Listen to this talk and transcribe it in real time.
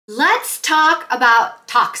Let's talk about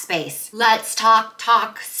Talkspace. Let's talk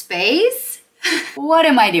Talkspace? What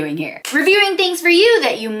am I doing here? Reviewing things for you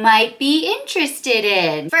that you might be interested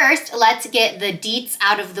in. First, let's get the deets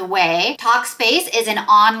out of the way. Talkspace is an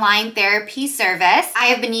online therapy service. I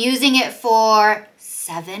have been using it for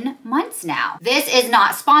 7 months now. This is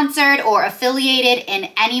not sponsored or affiliated in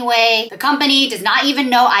any way. The company does not even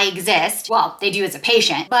know I exist. Well, they do as a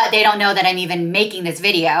patient, but they don't know that I'm even making this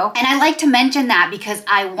video. And I like to mention that because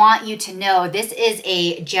I want you to know this is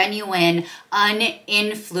a genuine,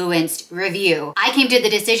 uninfluenced review. I came to the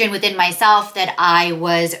decision within myself that I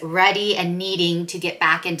was ready and needing to get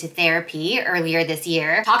back into therapy earlier this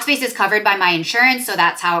year. Talkspace is covered by my insurance, so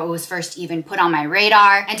that's how it was first even put on my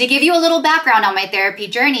radar. And to give you a little background on my therapy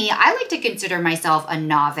journey, I like to consider myself a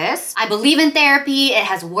novice. I believe in therapy. It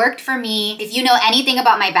has worked for me. If you know anything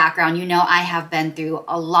about my background, you know I have been through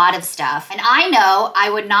a lot of stuff. And I know I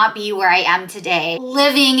would not be where I am today,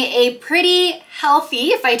 living a pretty healthy,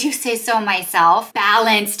 if I do say so myself,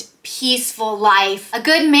 balanced, peaceful life, a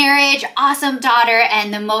good marriage, awesome daughter,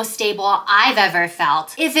 and the most stable I've ever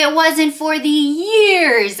felt if it wasn't for the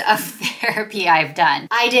years of therapy I've done.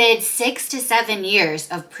 I did 6 to 7 years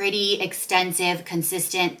of pretty extensive,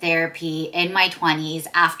 consistent therapy in my 20s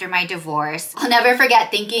after my divorce. I'll never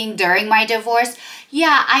forget thinking during my divorce,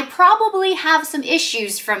 yeah, I probably have some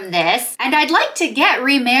issues from this, and I'd like to get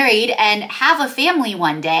remarried and have a family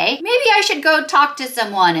one day. Maybe I should go talk to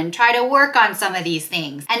someone and try to work on some of these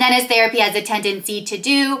things. And then as therapy has a tendency to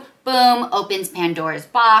do, boom, opens Pandora's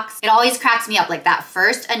box. It always cracks me up, like that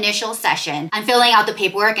first initial session. I'm filling out the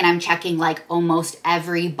paperwork and I'm checking like almost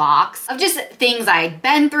every box of just things I'd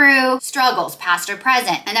been through, struggles, past or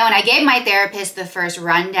present. And then when I gave my therapist the first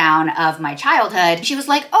rundown of my childhood, she was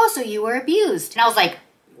like, oh, so you were abused. And I was like,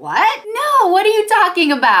 what? No, what are you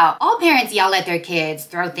talking about? All parents yell at their kids,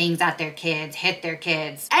 throw things at their kids, hit their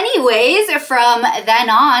kids. Anyways, from then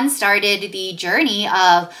on started the journey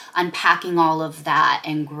of unpacking all of that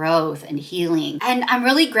and growth and healing. And I'm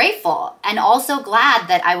really grateful and also glad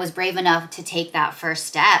that I was brave enough to take that first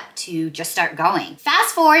step to just start going.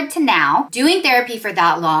 Fast forward to now, doing therapy for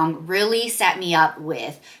that long really set me up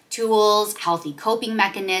with tools, healthy coping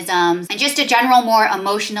mechanisms, and just a general more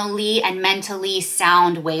emotionally and mentally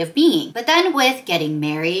sound way of being. But then with getting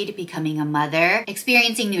married, becoming a mother,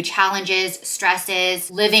 experiencing new challenges,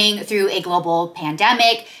 stresses, living through a global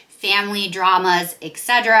pandemic, family dramas,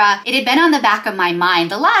 etc. It had been on the back of my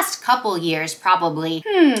mind the last couple years probably,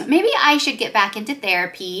 maybe I should get back into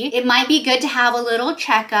therapy. It might be good to have a little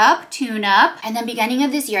checkup, tune-up. And then beginning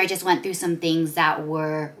of this year, I just went through some things that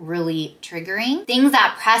were really triggering, things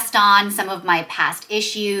that pressed on some of my past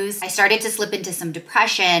issues. I started to slip into some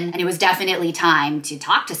depression, and it was definitely time to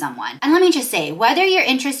talk to someone. And let me just say, whether you're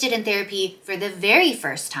interested in therapy for the very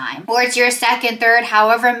first time, or it's your second, third,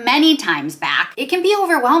 however many times back, it can be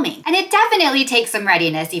overwhelming. And it definitely takes some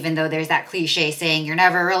readiness, even though there's that cliche saying you're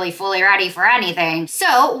never really fully ready for anything.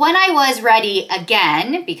 So when I was ready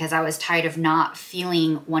again, because I was tired of not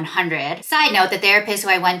feeling 100, side note, the therapist who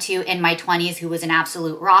I went to in my 20s, who was an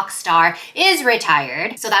absolute rock star, is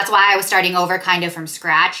retired. So that's why I was starting over kind of from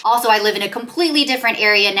scratch. Also, I live in a completely different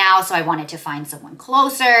area now, so I wanted to find someone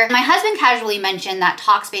closer. My husband casually mentioned that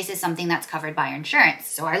Talkspace is something that's covered by insurance.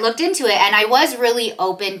 So I looked into it, and I was really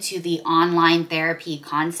open to the online therapy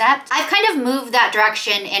concept. I've kind of moved that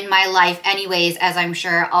direction in my life anyways, as I'm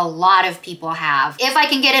sure a lot of people have. If I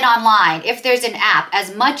can get it online, if there's an app,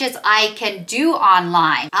 as much as I can do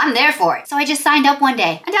online, I'm there for it. So I just signed up one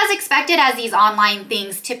day. And as expected, as these online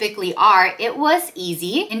things typically are, it was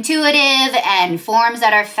easy, intuitive, and forms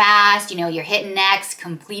that are fast. You know, you're hitting next,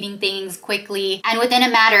 completing things quickly. And within a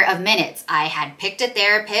matter of minutes, I had picked a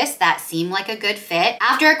therapist that seemed like a good fit.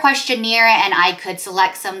 After a questionnaire, and I could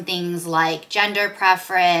select some things like gender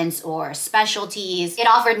preference, or specialties. It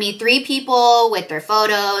offered me 3 people with their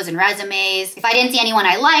photos and resumes. If I didn't see anyone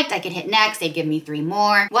I liked, I could hit next. They'd give me 3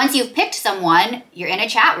 more. Once you've picked someone, you're in a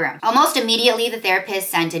chat room. Almost immediately, the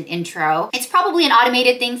therapist sent an intro. It's probably an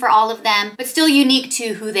automated thing for all of them, but still unique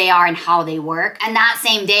to who they are and how they work. And that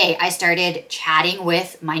same day, I started chatting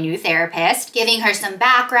with my new therapist, giving her some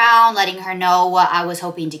background, letting her know what I was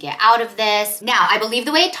hoping to get out of this. Now, I believe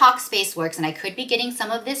the way Talkspace works, and I could be getting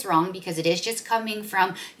some of this wrong because it is just coming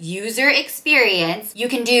from user experience. You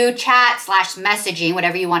can do chat/messaging,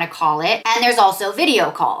 whatever you want to call it. And there's also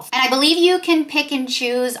video calls. And I believe you can pick and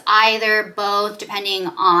choose either, both, depending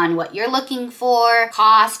on what you're looking for,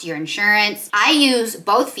 cost, your insurance. I use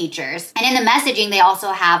both features. And in the messaging, they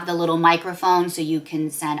also have the little microphone so you can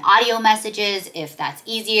send audio messages if that's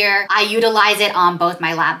easier. I utilize it on both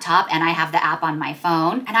my laptop and I have the app on my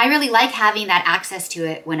phone. And I really like having that access to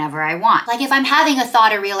it whenever I want. Like if I'm having a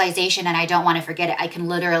thought or realization and I don't want to forget it, I can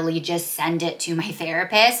literally just send it to my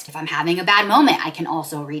therapist. If I'm having a bad moment, I can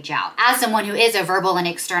also reach out. As someone who is a verbal and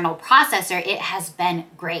external processor, it has been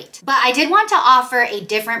great. But I did want to offer a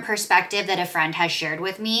different perspective that a friend has shared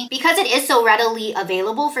with me. Because it is so readily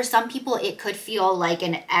available, for some people it could feel like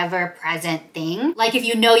an ever-present thing. Like if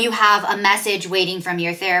you know you have a message waiting from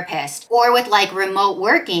your therapist, or with like remote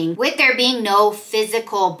working, with there being no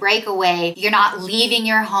physical breakaway, you're not leaving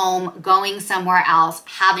your home, going somewhere else,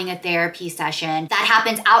 having a therapy session that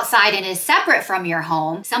happens outside and is separate from your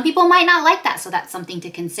home. Some people might not like that, so that's something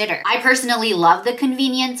to consider. I personally love the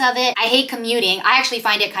convenience of it. I hate commuting. I actually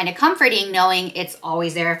find it kind of comforting knowing it's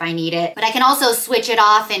always there if I need it, but I can also switch it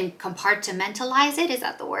off and compartmentalize it. Is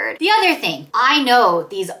that the word? The other thing, I know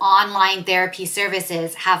these online therapy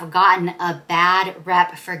services have gotten a bad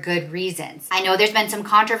rep for good reasons. I know there's been some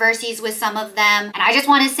controversies with some of them, and I just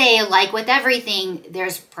want to say, like with everything,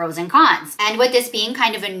 there's pros and cons. And with this being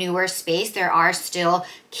kind of a newer space, there are still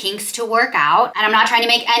kinks to work out. And I'm not trying to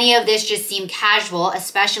make any of this just seem casual,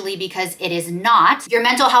 especially because it is not. Your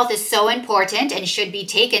mental health is so important and should be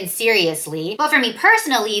taken seriously. But for me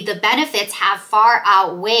personally, the benefits have far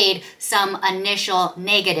outweighed some initial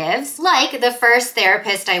negatives. Like the first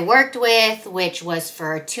therapist I worked with, which was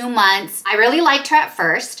for 2 months. I really liked her at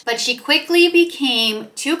first, but she quickly became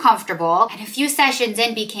too comfortable, and a few sessions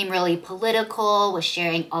in became really political, was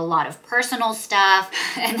sharing a lot of personal stuff.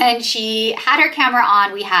 And then she had her camera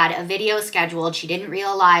on. We had a video scheduled. She didn't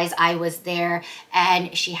realize I was there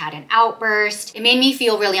and she had an outburst. It made me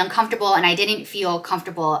feel really uncomfortable and I didn't feel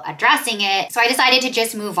comfortable addressing it. So I decided to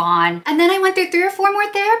just move on. And then I went through 3 or 4 more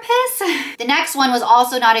therapists. The next one was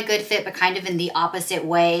also not a good fit, but kind of in the opposite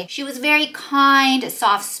way. She was very kind,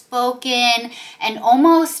 soft-spoken, and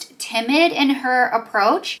almost timid in her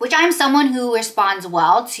approach, which I'm someone who responds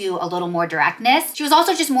well to a little more directness. She was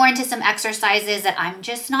also just more into some exercises that I'm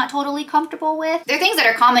just not totally comfortable with. They're things that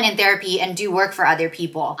are common in therapy and do work for other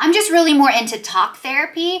people. I'm just really more into talk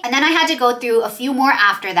therapy. And then I had to go through a few more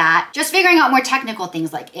after that, just figuring out more technical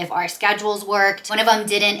things like if our schedules worked. One of them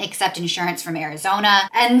didn't accept insurance from Arizona.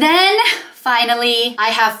 And then finally, I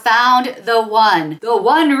have found the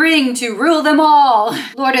one ring to rule them all.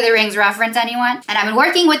 Lord of the Rings reference, anyone? And I've been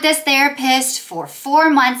working with this therapist for 4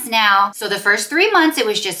 months now. So the first 3 months, it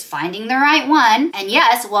was just finding the right one. And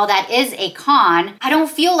yes, while that is a con, I don't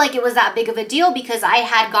feel like it was that big of a deal because I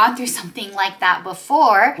had gone through something like that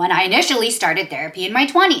before when I initially started therapy in my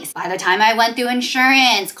 20s. By the time I went through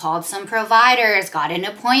insurance, called some providers, got an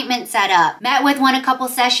appointment set up, met with one a couple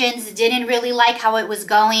sessions, didn't really like how it was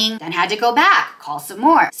going, then had to go back, call some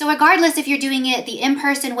more. So regardless if you're doing it the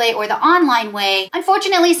in-person way or the online way,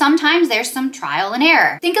 unfortunately, sometimes there's some trial and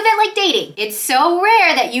error. Think of it like dating. It's so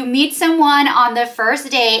rare that you meet someone on the first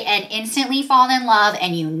date and instantly fall in love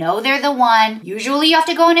and you know they're the one. Usually you have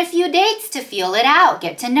to go on a few dates to feel it out,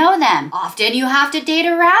 get to know them. Often you have to date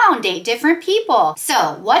around, date different people.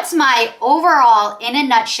 So what's my overall, in a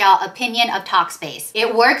nutshell, opinion of Talkspace?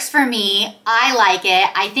 It works for me. I like it.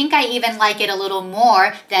 I think I even like it a little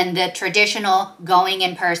more than the traditional going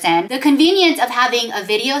in person. The convenience of having a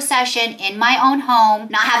video session in my own home,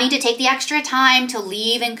 not having to take the extra time to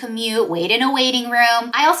leave and commute, wait in a waiting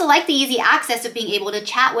room. I also like the easy access of being able to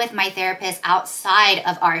chat with my therapist outside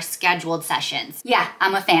of our scheduled sessions. Yeah,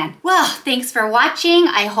 I'm a fan. Well, thanks for watching.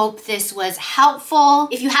 I hope this was helpful.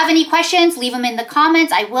 If you have any questions, leave them in the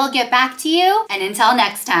comments. I will get back to you. And until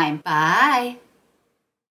next time, bye.